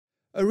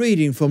A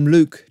reading from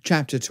Luke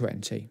chapter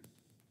 20.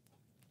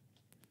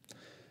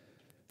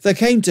 There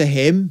came to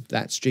him,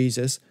 that's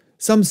Jesus,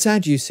 some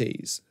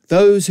Sadducees,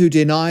 those who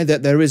deny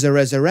that there is a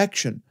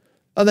resurrection,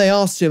 and they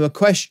asked him a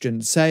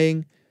question,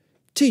 saying,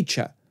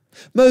 Teacher,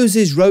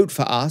 Moses wrote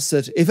for us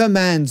that if a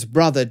man's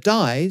brother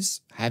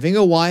dies, having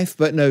a wife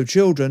but no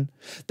children,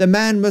 the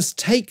man must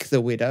take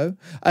the widow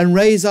and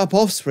raise up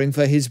offspring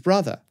for his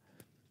brother.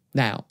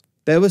 Now,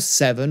 there were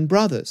 7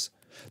 brothers.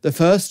 The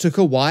first took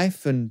a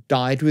wife and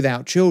died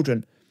without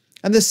children,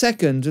 and the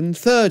second and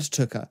third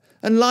took her,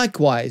 and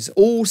likewise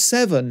all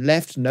 7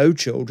 left no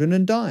children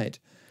and died.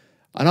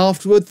 And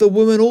afterward the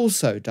woman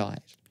also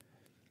died.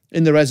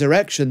 In the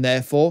resurrection,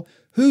 therefore,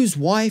 whose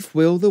wife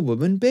will the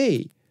woman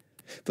be?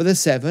 For the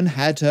 7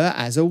 had her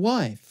as a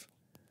wife.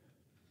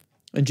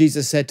 And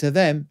Jesus said to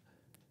them,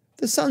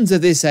 The sons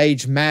of this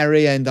age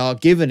marry and are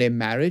given in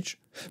marriage,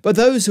 but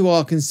those who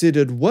are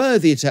considered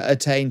worthy to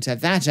attain to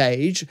that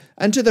age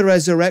and to the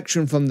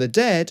resurrection from the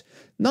dead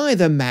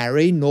neither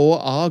marry nor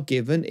are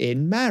given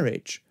in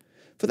marriage.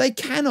 For they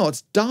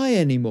cannot die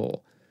any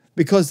more,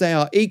 because they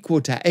are equal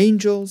to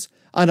angels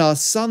and are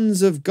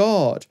sons of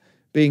God,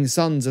 being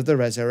sons of the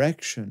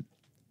resurrection.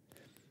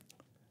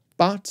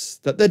 But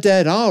that the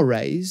dead are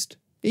raised,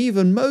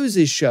 even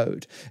Moses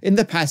showed in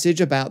the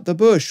passage about the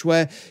bush,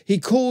 where he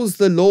calls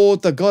the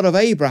Lord the God of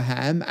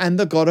Abraham and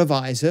the God of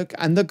Isaac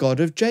and the God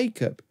of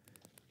Jacob.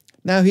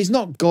 Now he's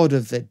not God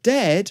of the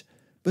dead,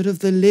 but of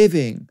the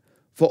living,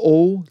 for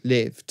all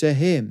live to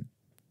him.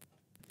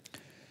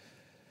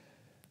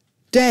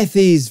 Death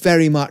is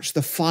very much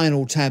the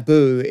final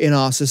taboo in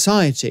our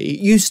society.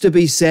 It used to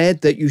be said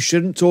that you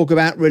shouldn't talk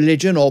about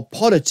religion or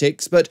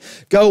politics, but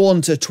go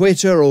onto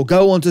Twitter or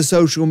go onto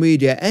social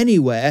media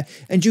anywhere,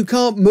 and you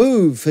can't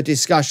move for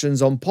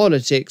discussions on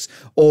politics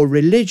or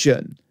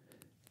religion.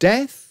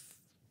 Death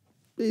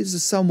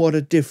is somewhat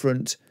a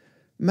different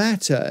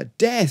matter.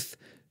 Death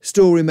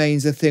still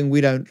remains a thing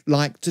we don't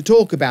like to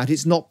talk about.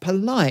 It's not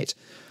polite.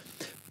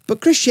 But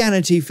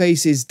Christianity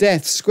faces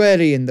death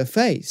squarely in the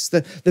face.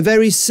 The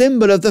very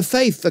symbol of the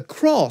faith, the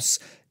cross,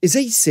 is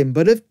a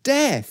symbol of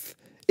death.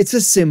 It's a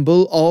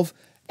symbol of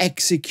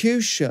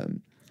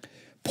execution.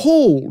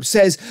 Paul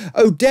says,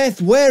 "O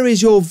death, where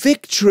is your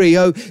victory?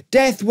 O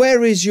death,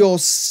 where is your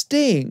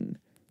sting?"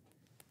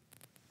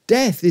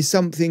 Death is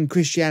something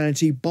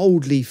Christianity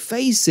boldly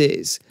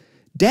faces.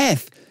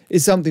 Death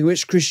is something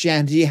which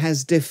Christianity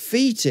has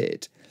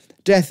defeated.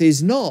 Death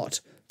is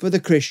not, for the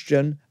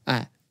Christian,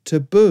 a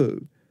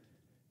taboo.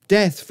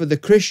 Death for the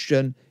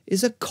Christian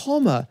is a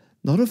comma,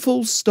 not a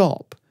full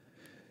stop.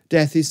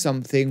 Death is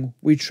something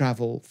we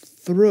travel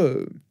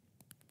through.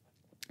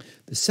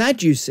 The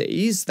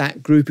Sadducees,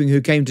 that grouping who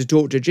came to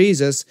talk to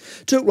Jesus,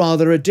 took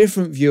rather a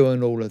different view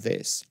on all of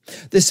this.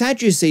 The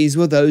Sadducees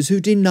were those who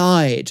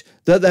denied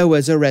that there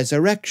was a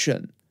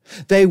resurrection.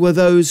 They were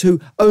those who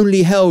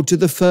only held to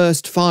the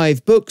first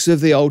 5 books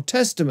of the Old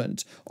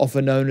Testament,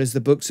 often known as the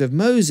books of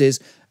Moses,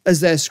 as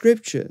their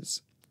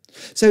scriptures.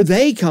 So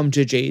they come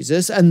to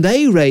Jesus and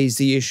they raise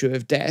the issue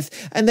of death,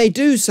 and they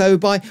do so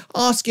by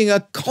asking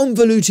a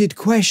convoluted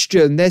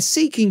question. They're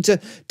seeking to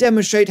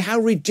demonstrate how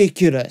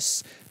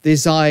ridiculous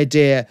this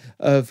idea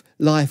of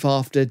life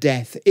after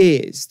death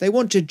is. They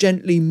want to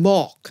gently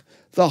mock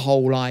the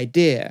whole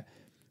idea.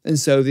 And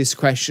so this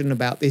question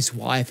about this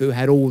wife who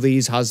had all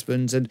these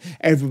husbands and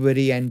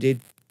everybody ended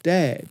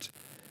dead.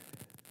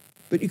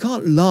 But you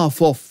can't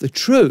laugh off the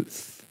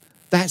truth.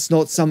 That's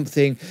not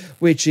something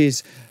which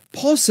is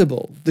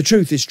possible. The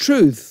truth is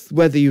truth.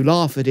 Whether you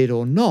laugh at it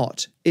or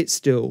not, it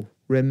still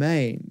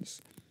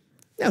remains.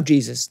 Now,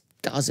 Jesus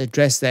does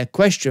address their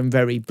question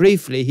very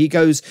briefly. He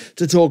goes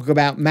to talk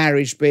about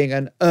marriage being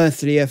an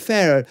earthly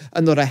affair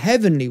and not a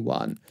heavenly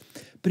one.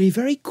 But he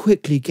very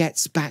quickly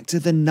gets back to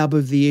the nub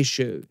of the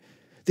issue,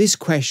 this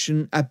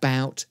question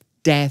about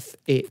death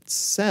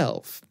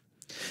itself.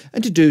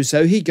 And to do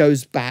so, he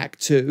goes back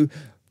to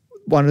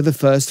one of the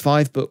first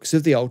 5 books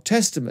of the Old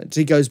Testament.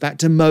 He goes back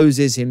to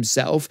Moses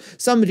himself,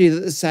 somebody that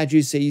the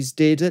Sadducees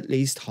did at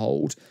least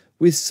hold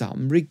with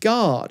some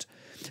regard.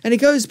 And he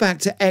goes back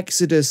to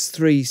Exodus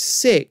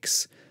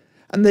 3:6,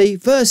 and the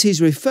verse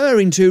he's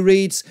referring to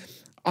reads,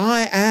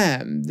 I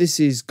am, this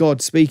is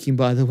God speaking,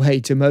 by the way,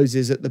 to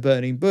Moses at the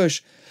burning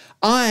bush,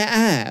 I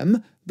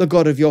am the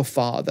God of your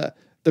father,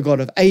 the God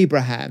of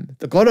Abraham,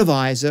 the God of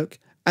Isaac,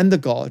 and the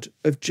God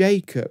of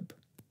Jacob.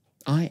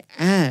 I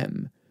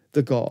am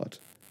the God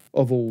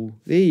of all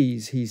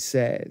these, he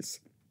says.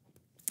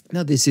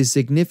 Now, this is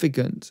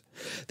significant.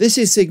 This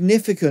is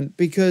significant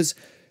because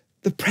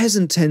the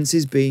present tense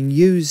is being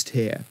used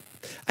here.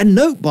 And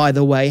note, by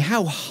the way,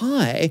 how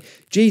high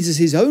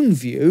Jesus' own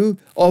view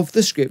of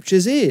the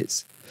scriptures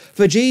is.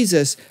 For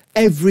Jesus,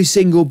 every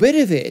single bit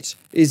of it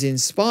is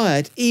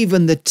inspired,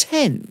 even the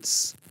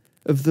tense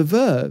of the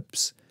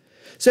verbs.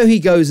 So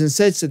he goes and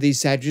says to these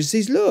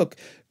Sadducees, look,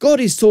 God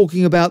is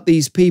talking about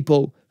these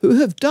people who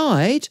have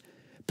died,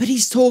 but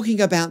he's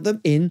talking about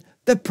them in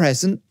the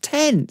present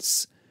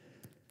tense.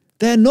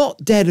 They're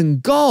not dead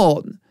and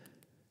gone.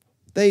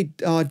 They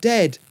are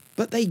dead,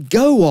 but they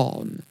go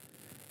on.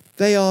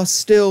 They are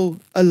still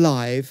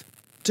alive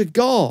to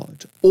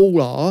God.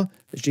 All are,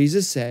 as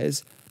Jesus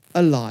says,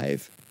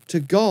 alive to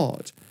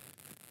God.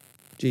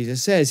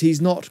 Jesus says he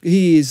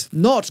is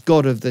not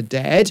God of the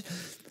dead,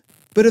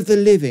 but of the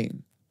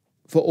living,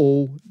 for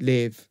all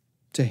live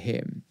to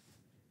him.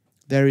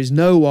 There is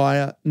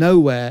nowhere,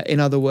 in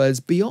other words,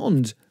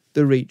 beyond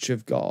the reach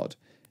of God,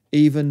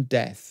 even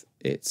death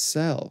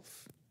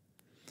itself.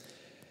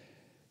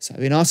 So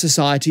in our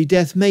society,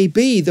 death may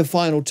be the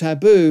final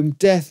taboo.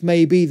 Death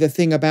may be the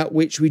thing about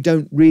which we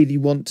don't really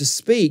want to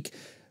speak,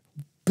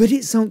 but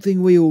it's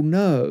something we all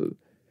know.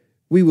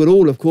 We will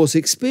all, of course,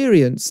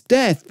 experience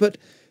death, but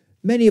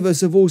many of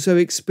us have also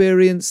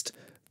experienced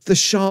the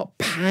sharp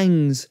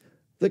pangs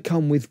that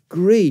come with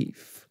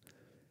grief.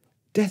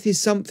 Death is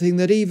something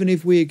that, even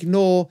if we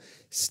ignore,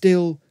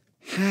 still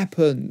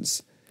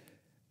happens.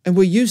 And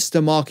we're used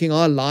to marking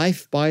our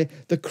life by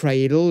the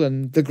cradle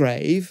and the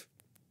grave.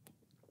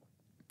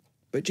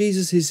 But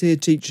Jesus is here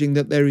teaching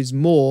that there is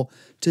more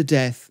to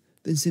death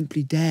than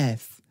simply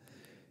death.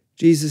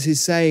 Jesus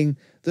is saying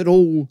that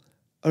all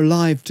are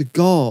alive to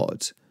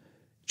God.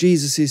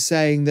 Jesus is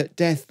saying that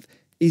death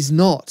is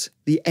not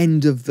the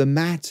end of the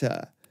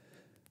matter.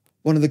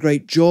 One of the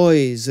great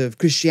joys of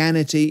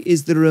Christianity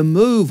is the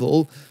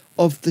removal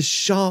of the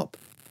sharp,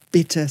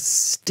 bitter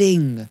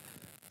sting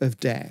of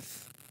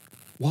death.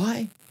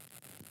 Why?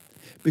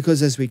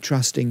 Because as we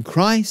trust in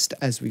Christ,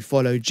 as we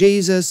follow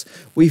Jesus,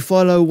 we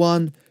follow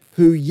one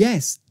who,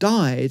 yes,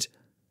 died,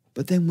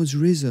 but then was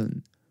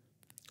risen.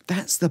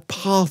 That's the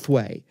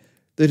pathway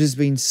that has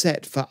been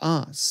set for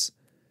us.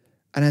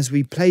 And as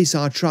we place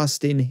our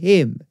trust in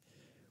him,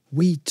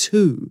 we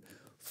too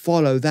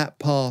follow that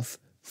path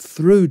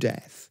through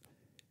death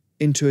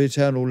into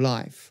eternal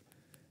life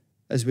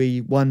as we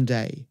one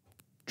day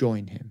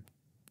join him.